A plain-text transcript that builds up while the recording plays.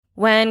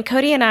When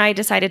Cody and I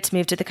decided to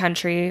move to the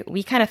country,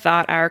 we kind of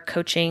thought our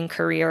coaching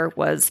career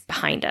was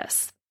behind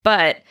us.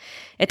 But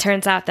it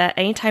turns out that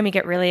anytime we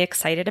get really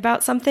excited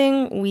about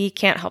something, we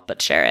can't help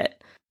but share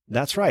it.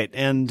 That's right.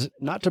 And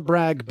not to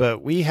brag,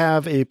 but we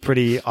have a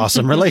pretty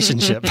awesome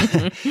relationship.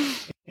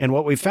 And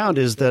what we found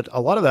is that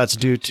a lot of that's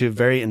due to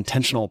very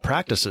intentional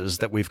practices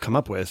that we've come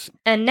up with.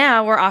 And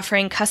now we're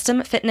offering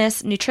custom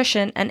fitness,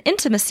 nutrition, and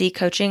intimacy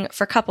coaching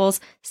for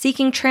couples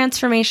seeking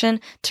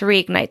transformation to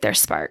reignite their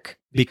spark.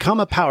 Become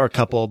a power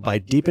couple by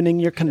deepening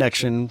your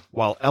connection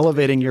while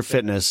elevating your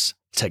fitness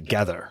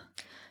together.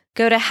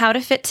 Go to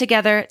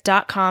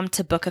howtofittogether.com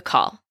to book a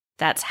call.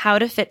 That's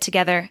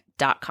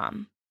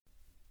howtofittogether.com.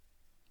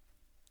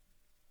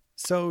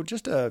 So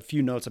just a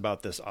few notes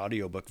about this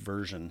audiobook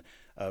version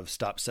of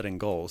Stop Setting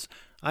Goals.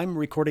 I'm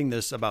recording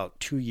this about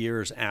 2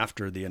 years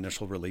after the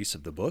initial release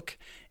of the book.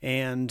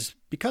 And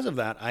because of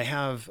that, I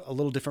have a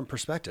little different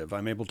perspective.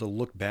 I'm able to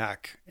look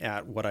back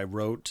at what I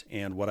wrote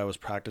and what I was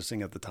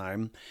practicing at the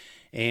time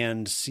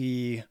and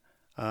see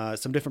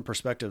some different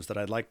perspectives that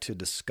I'd like to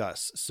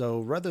discuss. So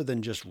rather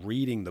than just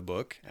reading the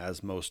book,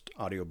 as most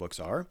audiobooks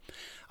are,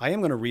 I am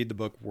going to read the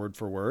book word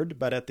for word,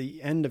 but at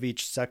the end of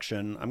each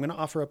section, I'm going to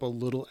offer up a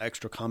little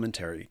extra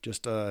commentary,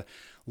 just a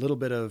little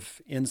bit of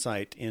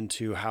insight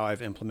into how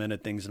I've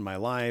implemented things in my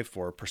life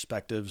or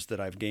perspectives that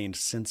I've gained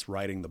since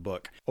writing the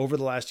book. Over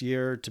the last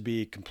year, to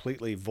be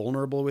completely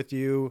vulnerable with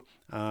you,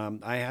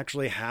 I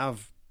actually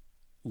have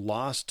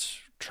lost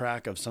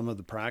track of some of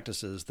the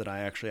practices that I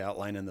actually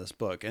outline in this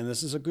book. And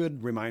this is a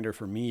good reminder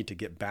for me to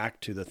get back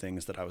to the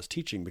things that I was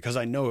teaching because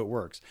I know it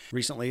works.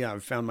 Recently,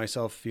 I've found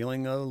myself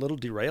feeling a little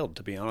derailed,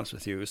 to be honest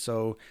with you.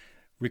 So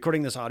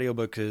recording this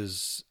audiobook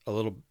is a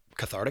little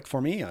cathartic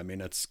for me. I mean,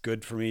 it's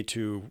good for me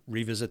to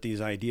revisit these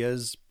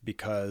ideas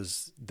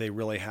because they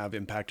really have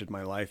impacted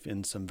my life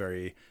in some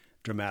very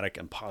dramatic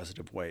and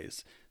positive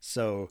ways.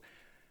 So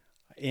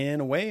in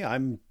a way,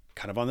 I'm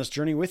kind of on this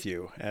journey with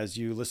you as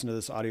you listen to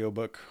this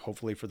audiobook,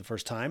 hopefully for the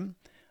first time.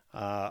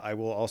 I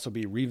will also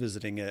be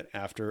revisiting it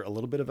after a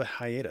little bit of a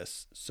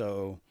hiatus.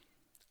 So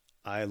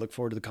I look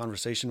forward to the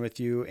conversation with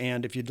you.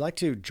 And if you'd like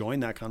to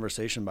join that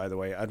conversation, by the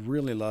way, I'd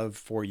really love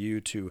for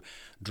you to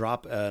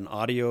drop an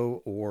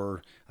audio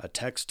or a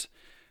text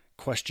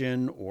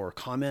question or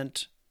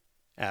comment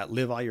at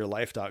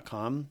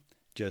liveallyourlife.com.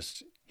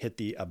 Just hit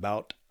the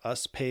About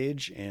Us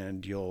page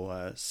and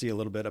you'll see a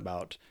little bit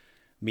about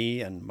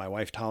me and my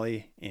wife,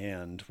 Tali,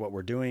 and what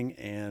we're doing.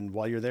 And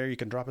while you're there, you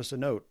can drop us a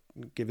note,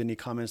 give any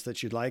comments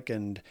that you'd like.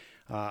 And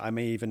I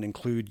may even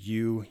include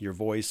you, your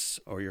voice,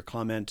 or your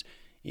comment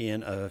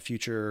in a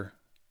future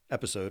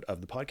episode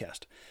of the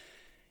podcast.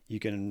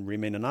 You can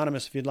remain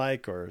anonymous if you'd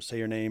like, or say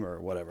your name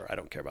or whatever. I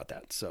don't care about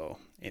that. So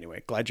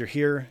anyway, glad you're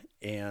here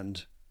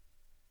and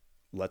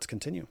let's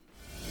continue.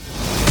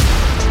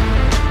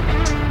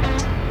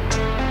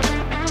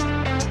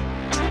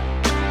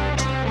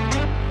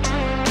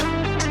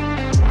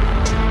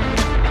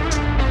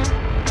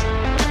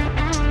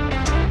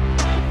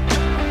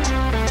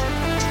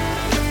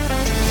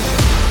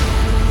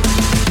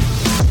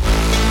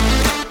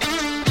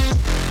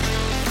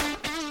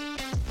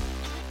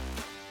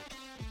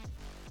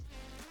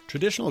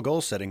 Traditional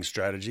goal-setting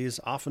strategies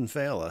often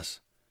fail us.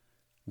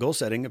 Goal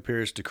setting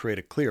appears to create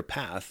a clear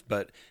path,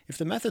 but if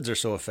the methods are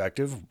so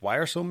effective, why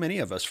are so many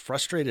of us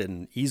frustrated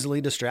and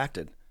easily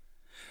distracted?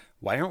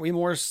 Why aren't we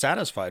more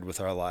satisfied with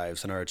our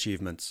lives and our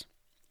achievements?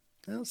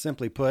 Well,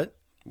 simply put,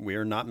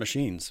 we're not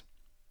machines.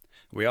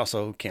 We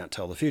also can't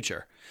tell the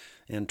future.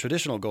 And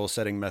traditional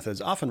goal-setting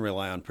methods often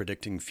rely on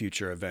predicting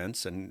future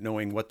events and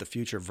knowing what the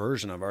future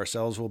version of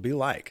ourselves will be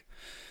like.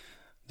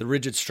 The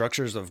rigid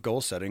structures of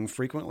goal setting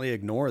frequently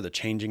ignore the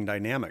changing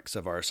dynamics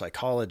of our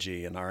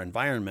psychology and our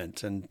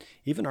environment and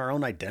even our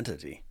own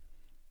identity.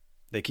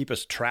 They keep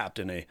us trapped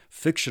in a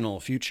fictional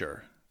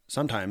future,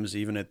 sometimes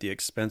even at the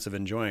expense of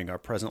enjoying our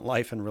present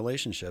life and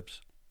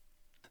relationships.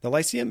 The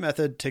Lyceum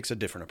method takes a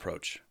different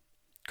approach,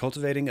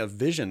 cultivating a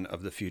vision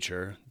of the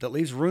future that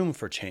leaves room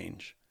for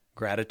change,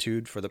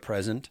 gratitude for the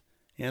present,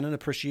 and an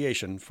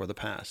appreciation for the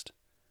past.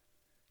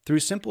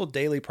 Through simple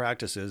daily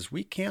practices,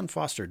 we can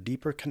foster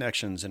deeper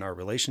connections in our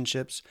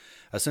relationships,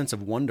 a sense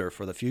of wonder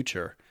for the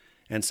future,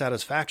 and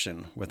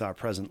satisfaction with our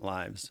present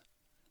lives.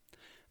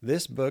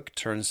 This book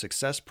turns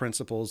success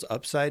principles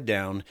upside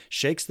down,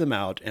 shakes them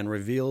out, and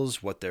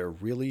reveals what they're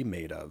really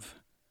made of.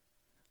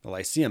 The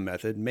Lyceum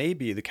method may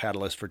be the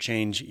catalyst for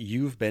change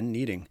you've been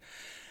needing.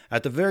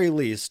 At the very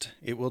least,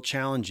 it will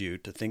challenge you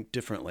to think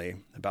differently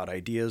about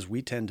ideas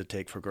we tend to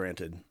take for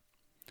granted.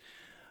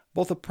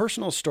 Both a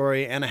personal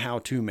story and a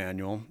how-to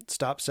manual,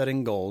 Stop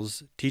Setting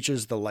Goals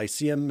teaches the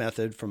Lyceum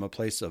method from a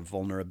place of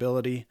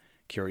vulnerability,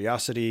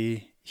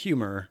 curiosity,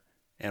 humor,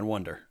 and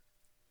wonder.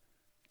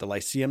 The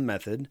Lyceum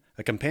method,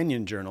 a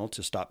companion journal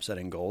to Stop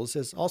Setting Goals,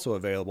 is also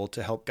available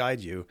to help guide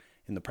you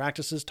in the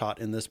practices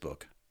taught in this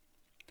book.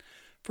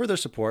 Further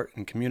support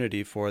and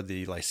community for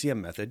the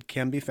Lyceum method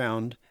can be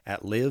found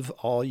at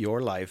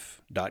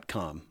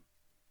liveallyourlife.com.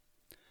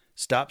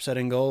 Stop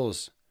setting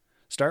goals.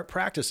 Start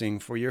practicing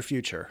for your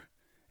future.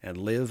 And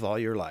live all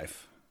your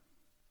life.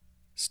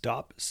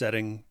 Stop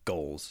setting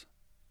goals.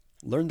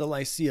 Learn the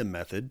Lyceum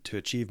method to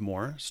achieve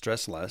more,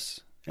 stress less,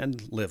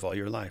 and live all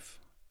your life.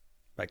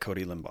 By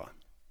Cody Limbaugh.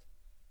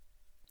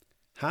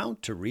 How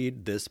to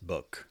read this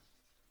book.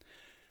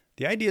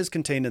 The ideas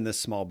contained in this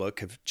small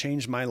book have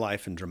changed my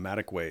life in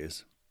dramatic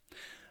ways.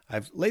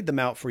 I've laid them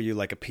out for you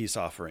like a peace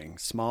offering,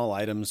 small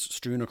items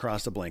strewn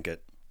across a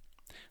blanket.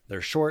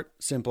 They're short,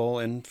 simple,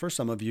 and for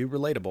some of you,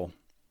 relatable.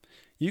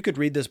 You could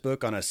read this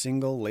book on a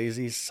single,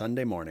 lazy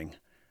Sunday morning.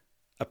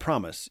 I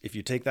promise, if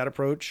you take that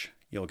approach,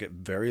 you'll get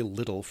very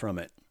little from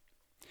it.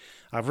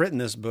 I've written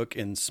this book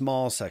in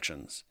small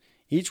sections.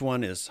 Each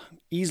one is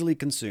easily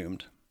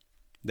consumed.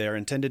 They are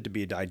intended to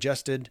be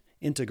digested,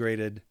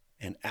 integrated,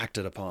 and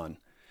acted upon.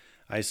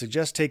 I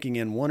suggest taking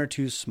in 1 or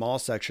 2 small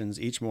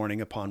sections each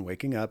morning upon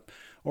waking up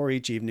or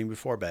each evening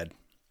before bed.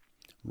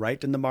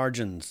 Write in the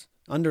margins,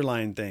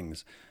 underline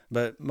things,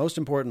 but most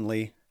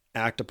importantly,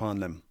 act upon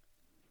them.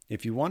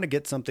 If you want to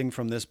get something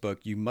from this book,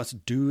 you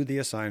must do the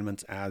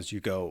assignments as you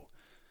go.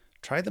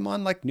 Try them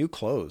on like new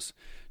clothes.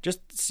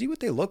 Just see what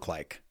they look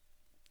like.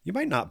 You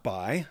might not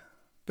buy,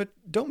 but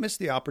don't miss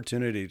the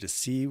opportunity to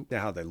see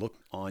how they look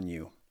on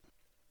you.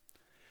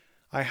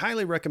 I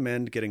highly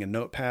recommend getting a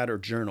notepad or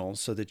journal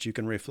so that you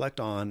can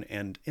reflect on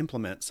and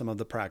implement some of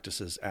the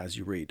practices as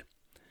you read.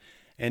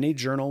 Any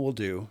journal will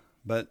do,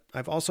 but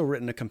I've also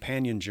written a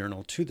companion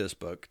journal to this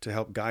book to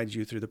help guide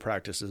you through the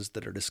practices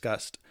that are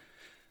discussed.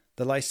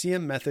 The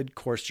Lyceum Method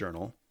Course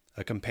Journal,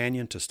 a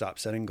companion to Stop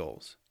Setting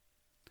Goals.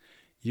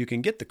 You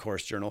can get the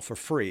course journal for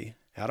free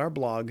at our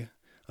blog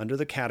under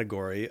the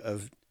category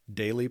of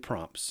Daily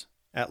Prompts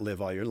at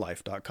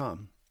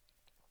liveallyourlife.com.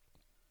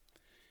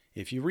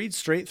 If you read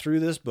straight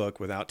through this book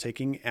without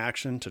taking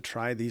action to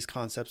try these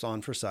concepts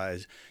on for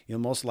size, you'll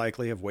most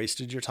likely have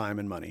wasted your time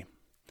and money.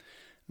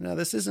 Now,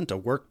 this isn't a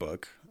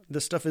workbook.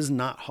 This stuff is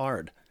not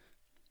hard.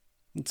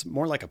 It's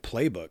more like a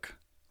playbook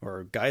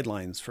or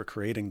guidelines for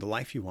creating the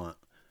life you want.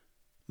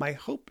 My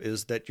hope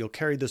is that you'll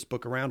carry this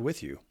book around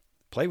with you,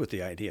 play with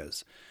the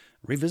ideas,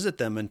 revisit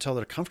them until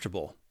they're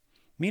comfortable.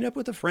 Meet up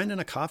with a friend in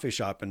a coffee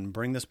shop and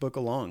bring this book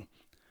along.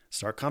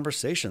 Start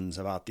conversations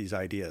about these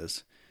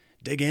ideas.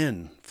 Dig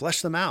in,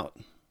 flesh them out.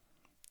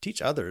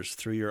 Teach others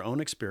through your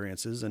own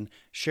experiences and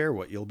share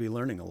what you'll be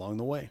learning along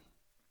the way.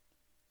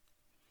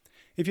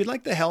 If you'd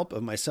like the help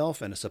of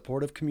myself and a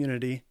supportive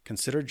community,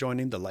 consider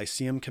joining the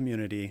Lyceum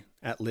community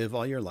at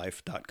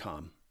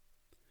liveallyourlife.com.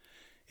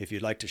 If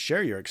you'd like to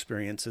share your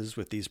experiences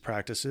with these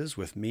practices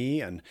with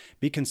me and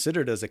be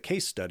considered as a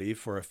case study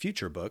for a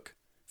future book,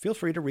 feel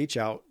free to reach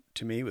out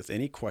to me with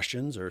any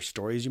questions or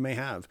stories you may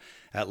have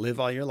at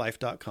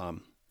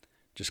liveallyourlife.com.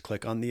 Just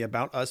click on the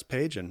About Us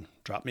page and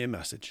drop me a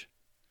message.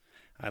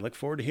 I look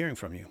forward to hearing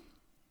from you.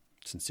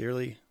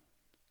 Sincerely,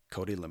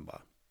 Cody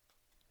Limbaugh.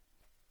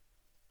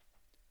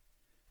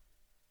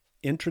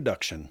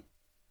 Introduction.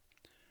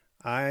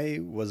 I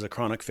was a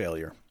chronic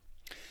failure.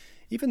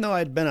 Even though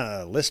I'd been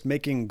a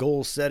list-making,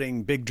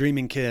 goal-setting,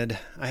 big-dreaming kid,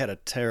 I had a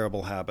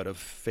terrible habit of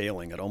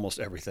failing at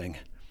almost everything.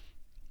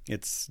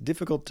 It's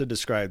difficult to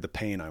describe the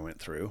pain I went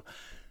through.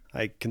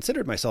 I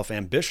considered myself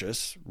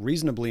ambitious,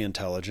 reasonably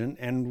intelligent,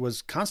 and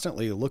was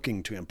constantly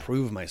looking to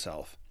improve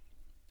myself.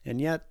 And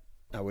yet,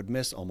 I would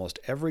miss almost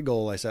every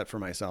goal I set for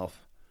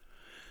myself.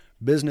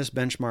 Business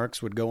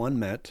benchmarks would go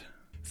unmet.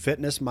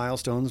 Fitness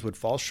milestones would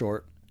fall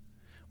short.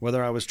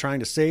 Whether I was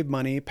trying to save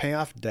money, pay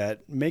off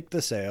debt, make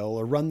the sale,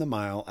 or run the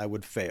mile, I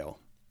would fail.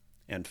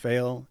 And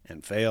fail,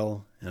 and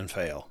fail, and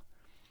fail.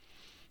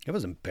 It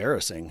was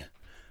embarrassing.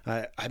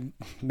 I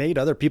made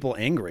other people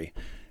angry.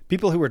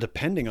 People who were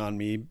depending on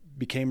me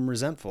became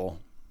resentful.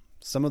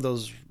 Some of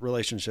those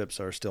relationships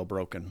are still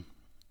broken.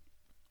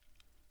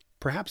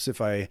 Perhaps if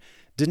I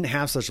didn't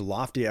have such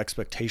lofty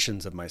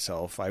expectations of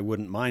myself, I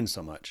wouldn't mind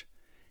so much.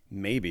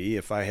 Maybe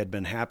if I had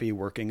been happy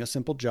working a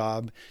simple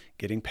job,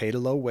 getting paid a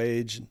low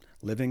wage,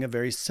 living a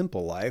very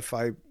simple life,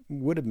 I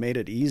would have made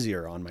it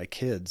easier on my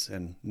kids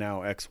and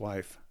now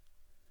ex-wife.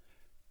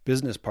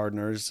 Business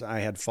partners I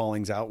had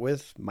fallings out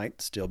with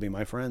might still be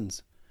my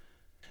friends.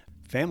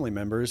 Family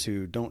members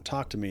who don't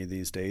talk to me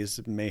these days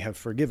may have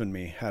forgiven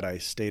me had I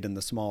stayed in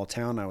the small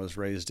town I was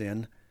raised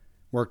in,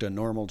 worked a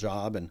normal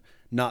job, and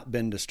not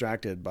been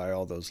distracted by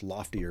all those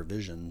loftier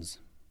visions.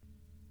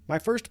 My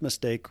first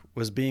mistake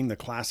was being the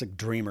classic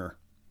dreamer.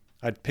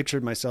 I'd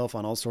pictured myself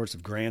on all sorts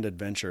of grand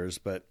adventures,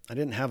 but I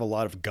didn't have a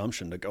lot of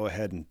gumption to go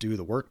ahead and do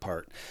the work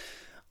part.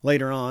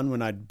 Later on,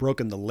 when I'd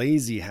broken the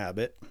lazy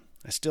habit,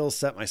 I still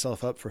set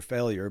myself up for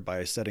failure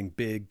by setting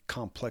big,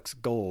 complex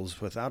goals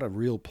without a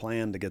real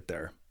plan to get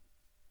there.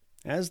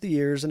 As the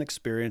years and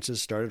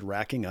experiences started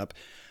racking up,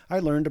 I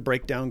learned to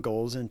break down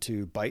goals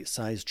into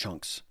bite-sized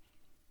chunks.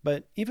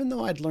 But even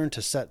though I'd learned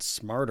to set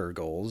smarter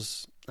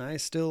goals, I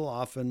still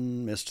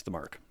often missed the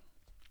mark.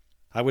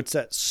 I would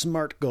set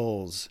SMART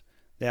goals.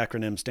 The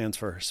acronym stands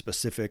for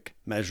specific,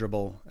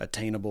 measurable,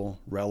 attainable,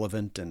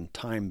 relevant, and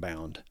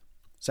time-bound.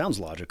 Sounds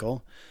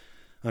logical.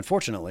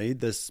 Unfortunately,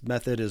 this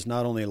method is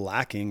not only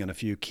lacking in a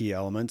few key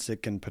elements,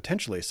 it can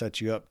potentially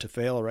set you up to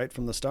fail right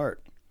from the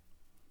start.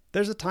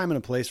 There's a time and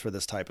a place for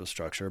this type of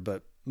structure,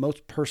 but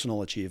most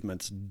personal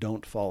achievements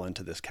don't fall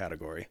into this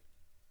category.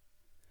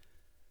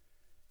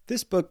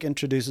 This book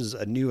introduces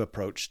a new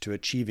approach to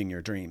achieving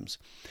your dreams.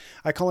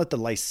 I call it the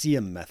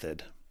Lyceum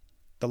method.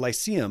 The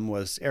Lyceum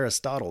was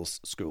Aristotle's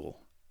school.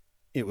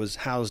 It was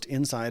housed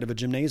inside of a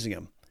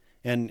gymnasium,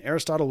 and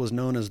Aristotle was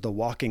known as the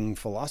walking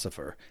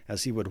philosopher,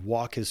 as he would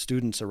walk his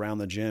students around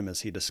the gym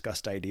as he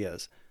discussed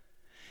ideas.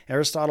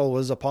 Aristotle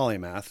was a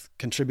polymath,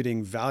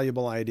 contributing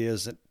valuable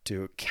ideas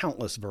to a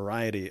countless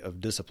variety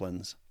of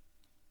disciplines.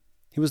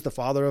 He was the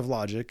father of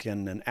logic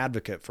and an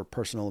advocate for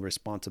personal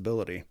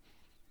responsibility.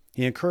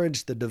 He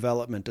encouraged the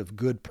development of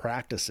good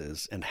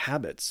practices and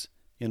habits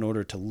in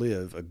order to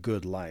live a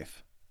good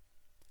life.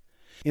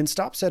 In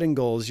Stop Setting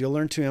Goals, you'll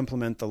learn to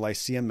implement the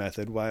Lyceum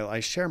method while I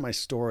share my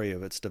story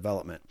of its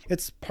development.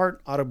 It's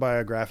part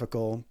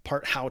autobiographical,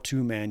 part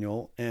how-to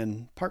manual,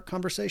 and part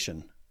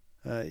conversation.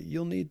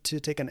 You'll need to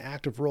take an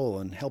active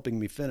role in helping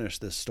me finish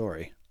this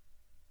story.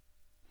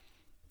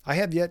 I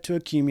have yet to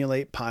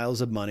accumulate piles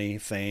of money,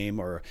 fame,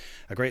 or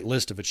a great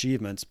list of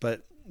achievements,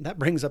 but that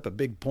brings up a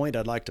big point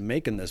I'd like to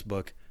make in this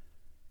book.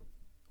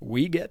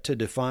 We get to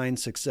define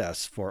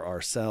success for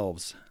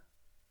ourselves.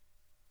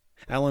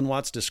 Alan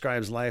Watts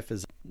describes life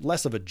as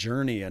less of a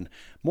journey and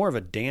more of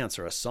a dance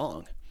or a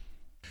song.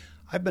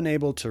 I've been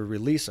able to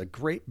release a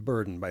great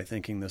burden by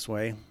thinking this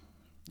way.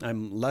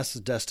 I'm less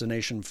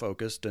destination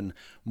focused and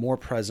more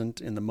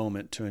present in the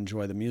moment to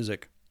enjoy the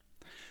music.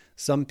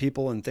 Some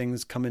people and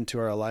things come into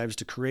our lives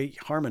to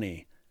create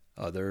harmony,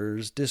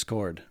 others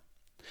discord.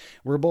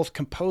 We're both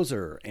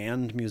composer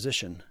and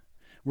musician.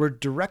 We're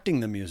directing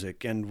the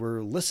music and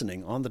we're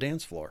listening on the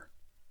dance floor.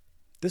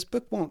 This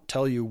book won't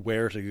tell you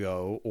where to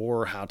go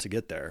or how to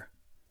get there.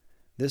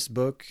 This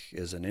book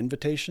is an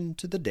invitation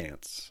to the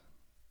dance.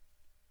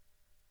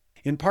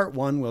 In part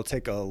 1, we'll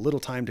take a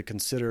little time to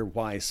consider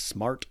why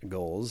SMART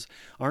goals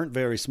aren't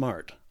very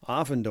smart,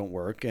 often don't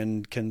work,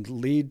 and can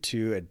lead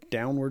to a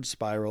downward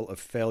spiral of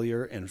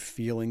failure and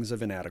feelings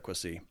of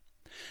inadequacy.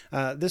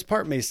 This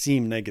part may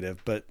seem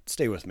negative, but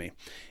stay with me.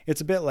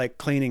 It's a bit like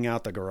cleaning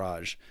out the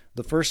garage.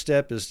 The first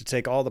step is to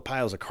take all the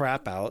piles of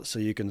crap out so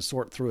you can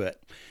sort through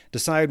it.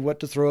 Decide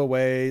what to throw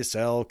away,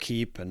 sell,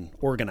 keep, and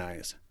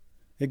organize.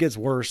 It gets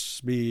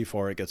worse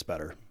before it gets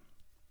better.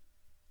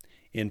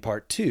 In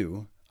part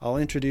 2, I'll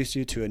introduce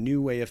you to a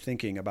new way of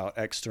thinking about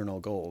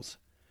external goals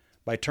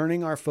by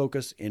turning our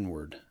focus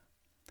inward.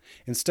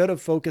 Instead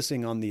of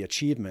focusing on the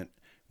achievement,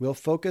 we'll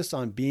focus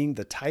on being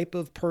the type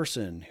of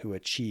person who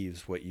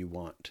achieves what you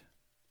want.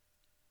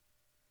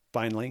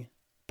 Finally,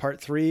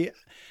 part 3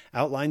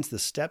 outlines the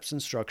steps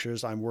and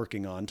structures I'm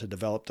working on to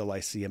develop the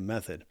Lyceum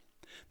method,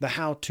 the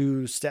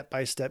how-to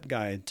step-by-step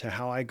guide to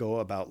how I go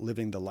about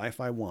living the life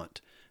I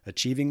want,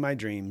 achieving my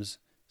dreams,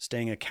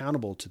 staying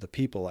accountable to the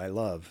people I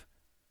love,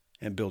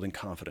 and building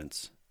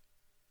confidence.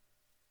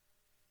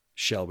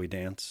 Shall we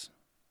dance?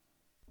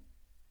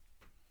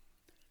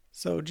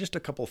 So just a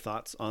couple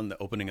thoughts on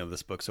the opening of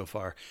this book so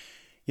far.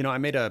 I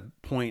made a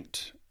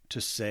point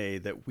to say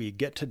that we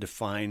get to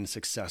define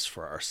success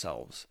for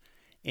ourselves.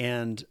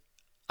 And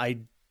I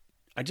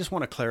just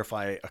want to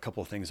clarify a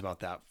couple of things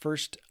about that.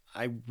 First,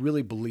 I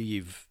really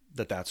believe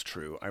that that's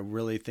true. I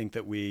really think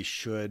that we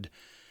should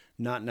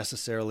not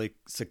necessarily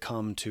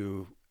succumb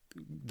to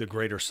the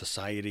greater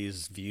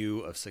society's view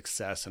of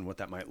success and what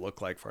that might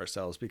look like for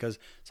ourselves, because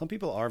some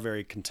people are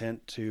very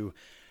content to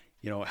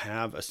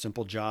have a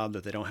simple job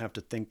that they don't have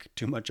to think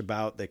too much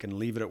about. They can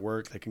leave it at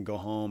work. They can go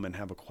home and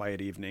have a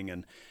quiet evening.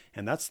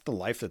 And that's the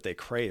life that they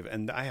crave.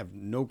 And I have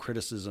no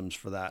criticisms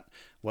for that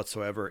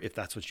whatsoever if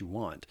that's what you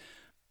want.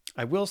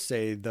 I will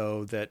say,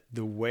 though, that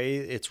the way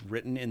it's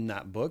written in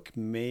that book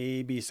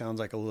maybe sounds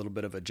like a little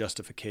bit of a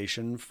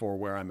justification for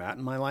where I'm at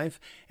in my life.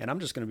 And I'm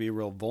just going to be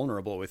real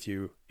vulnerable with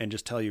you and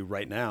just tell you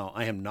right now,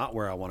 I am not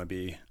where I want to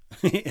be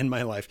in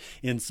my life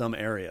in some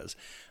areas.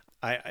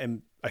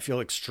 I feel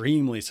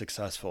extremely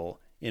successful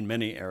in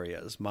many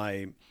areas.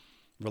 My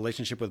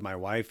relationship with my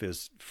wife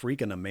is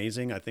freaking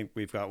amazing. I think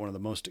we've got one of the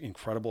most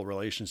incredible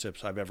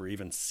relationships I've ever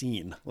even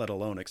seen, let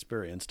alone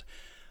experienced.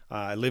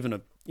 I live in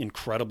an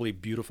incredibly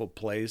beautiful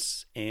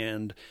place,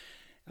 and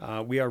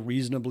we are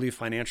reasonably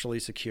financially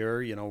secure.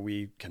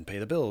 We can pay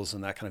the bills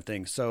and that kind of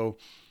thing. So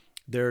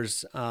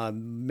there's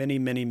many,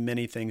 many,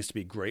 many things to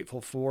be grateful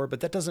for,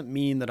 but that doesn't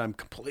mean that I'm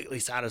completely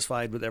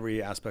satisfied with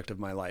every aspect of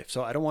my life.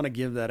 So I don't want to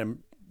give that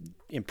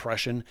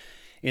impression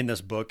in this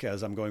book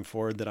as I'm going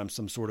forward that I'm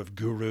some sort of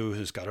guru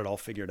who's got it all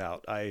figured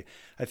out. I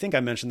think I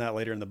mentioned that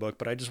later in the book,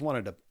 but I just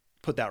wanted to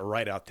put that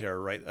right out there,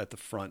 right at the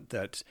front,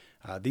 that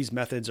these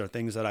methods are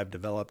things that I've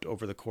developed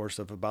over the course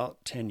of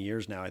about 10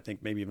 years now, I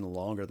think maybe even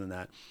longer than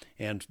that.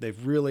 And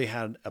they've really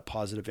had a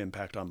positive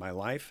impact on my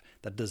life.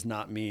 That does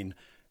not mean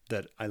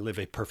that I live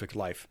a perfect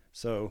life.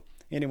 So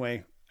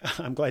anyway,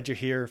 I'm glad you're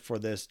here for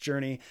this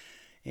journey.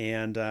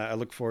 And I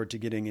look forward to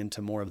getting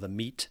into more of the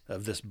meat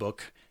of this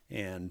book,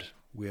 and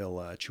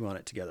we'll chew on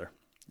it together.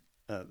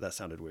 That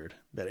sounded weird,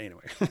 but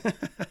anyway.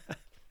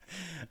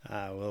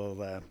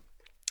 We'll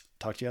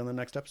talk to you on the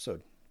next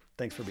episode.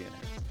 Thanks for being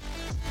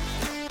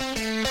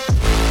here.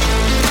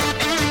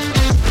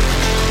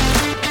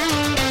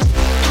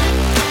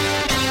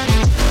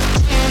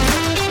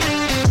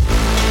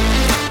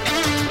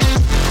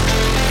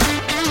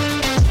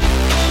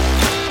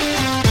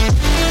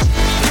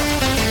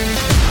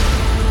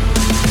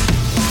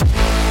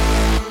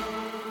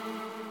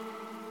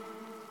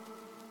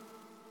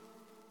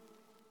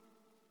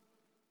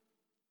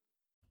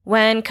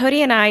 When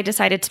Cody and I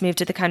decided to move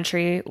to the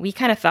country, we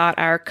kind of thought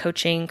our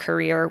coaching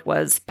career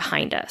was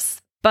behind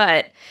us.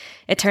 But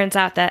it turns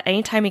out that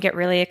anytime we get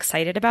really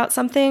excited about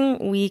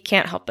something, we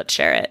can't help but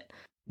share it.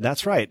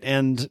 That's right.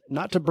 And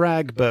not to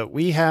brag, but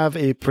we have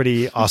a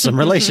pretty awesome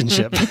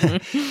relationship.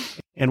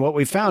 And what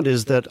we found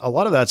is that a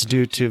lot of that's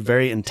due to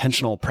very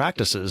intentional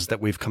practices that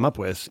we've come up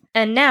with.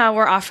 And now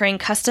we're offering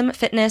custom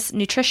fitness,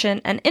 nutrition,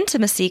 and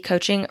intimacy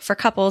coaching for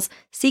couples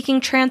seeking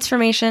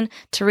transformation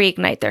to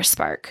reignite their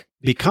spark.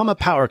 Become a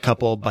power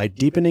couple by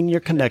deepening your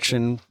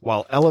connection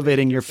while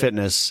elevating your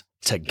fitness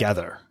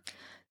together.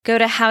 Go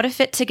to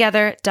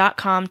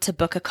howtofittogether.com to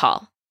book a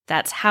call.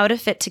 That's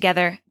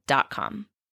howtofittogether.com.